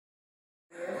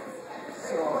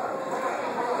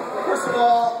So, first of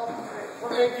all,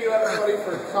 thank you everybody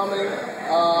for coming.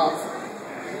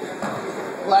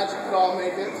 Glad you could all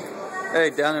make it. Hey,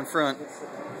 down in front.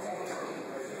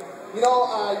 You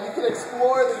know, you can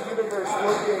explore the universe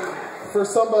looking for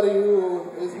somebody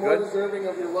who is more deserving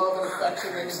of your love and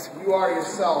affection than you are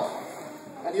yourself.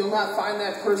 And you'll not find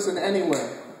that person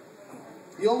anywhere.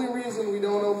 The only reason we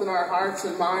don't open our hearts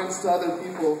and minds to other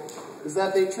people is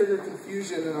that they trigger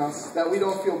confusion in us that we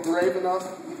don't feel brave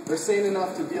enough or sane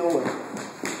enough to deal with.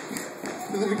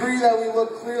 To the degree that we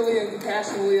look clearly and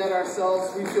compassionately at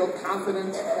ourselves, we feel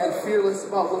confident and fearless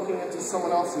about looking into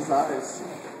someone else's eyes.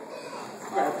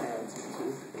 Grab hands,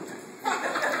 too.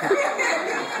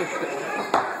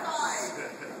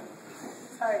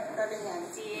 Sorry, grabbing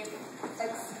hands.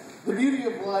 The beauty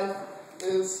of life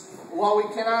is, while we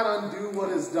cannot undo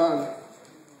what is done,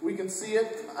 we can see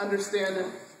it, understand it,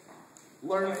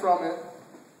 learn from it,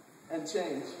 and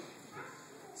change.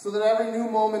 So that every new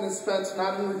moment is spent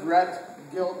not in regret,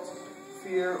 guilt,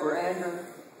 fear, or anger,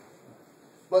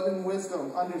 but in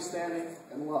wisdom, understanding,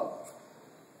 and love.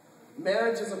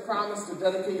 Marriage is a promise to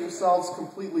dedicate yourselves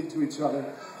completely to each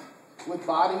other, with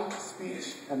body,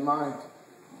 speech, and mind.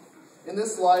 In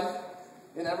this life,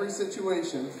 in every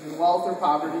situation, in wealth or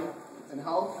poverty, in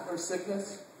health or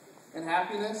sickness, in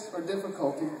happiness or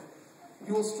difficulty,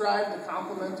 you will strive to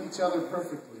complement each other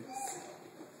perfectly.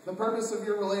 The purpose of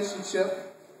your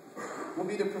relationship will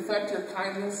be to perfect your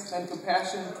kindness and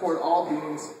compassion toward all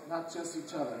beings, not just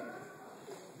each other.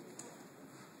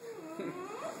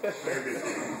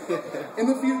 In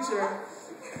the future,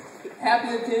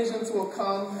 happy occasions will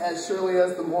come as surely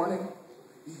as the morning.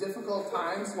 Difficult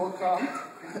times will come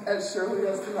as surely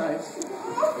as the night.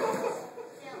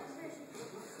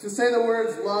 To say the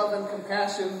words love and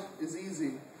compassion is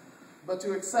easy, but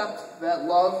to accept that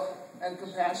love and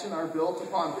compassion are built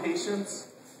upon patience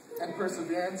and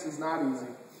perseverance is not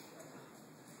easy.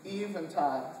 Eve and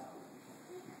Todd,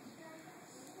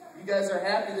 you guys are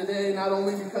happy today not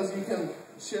only because you can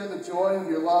share the joy of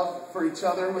your love for each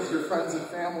other with your friends and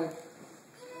family,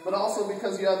 but also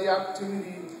because you have the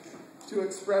opportunity to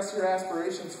express your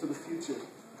aspirations for the future.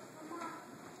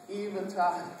 Eve and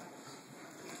Todd,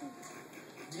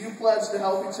 do you pledge to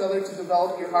help each other to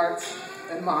develop your hearts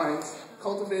and minds,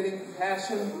 cultivating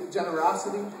compassion,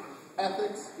 generosity,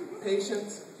 ethics,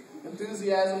 patience,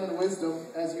 enthusiasm, and wisdom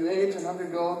as you age and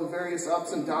undergo the various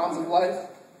ups and downs of life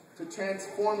to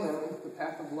transform them into the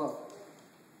path of love?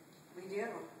 We do.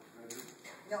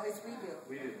 No, it's we do.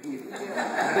 We do. We do.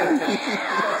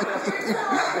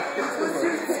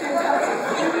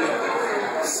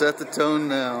 Set the tone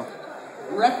now.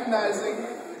 Recognizing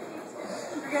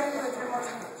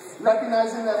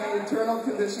that the internal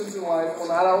conditions in life will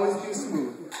not always be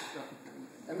smooth,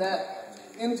 and that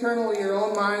internally your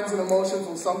own minds and emotions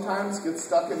will sometimes get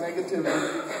stuck in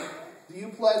negativity, do you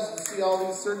pledge to see all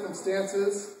these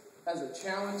circumstances as a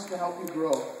challenge to help you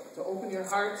grow, to open your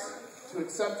hearts, to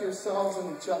accept yourselves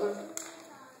and each other,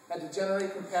 and to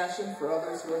generate compassion for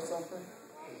others who are suffering?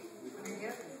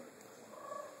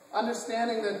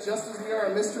 Understanding that just as we are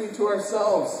a mystery to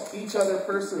ourselves, each other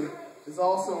person is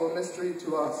also a mystery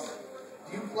to us.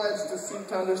 Do you pledge to seek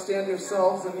to understand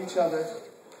yourselves and each other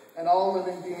and all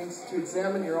living beings, to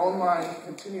examine your own mind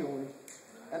continually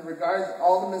and regard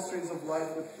all the mysteries of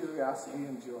life with curiosity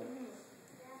and joy?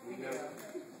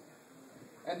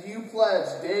 And do you pledge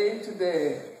day to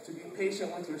day to be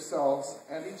patient with yourselves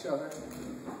and each other,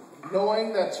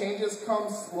 knowing that changes come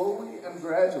slowly and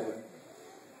gradually,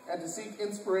 and to seek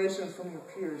inspiration from your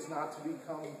peers, not to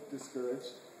become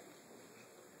discouraged?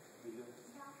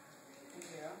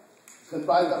 And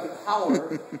by the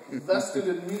power vested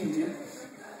in me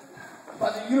by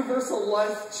the Universal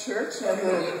Life Church and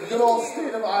the good old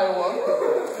state of Iowa,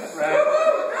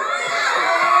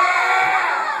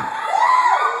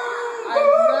 I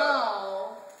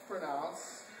now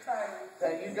pronounce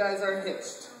that you guys are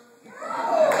hitched.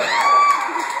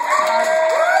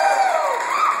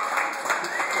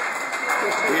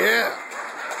 Yeah.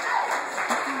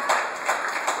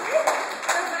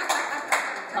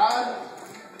 Todd,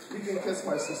 you can kiss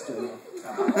my sister now.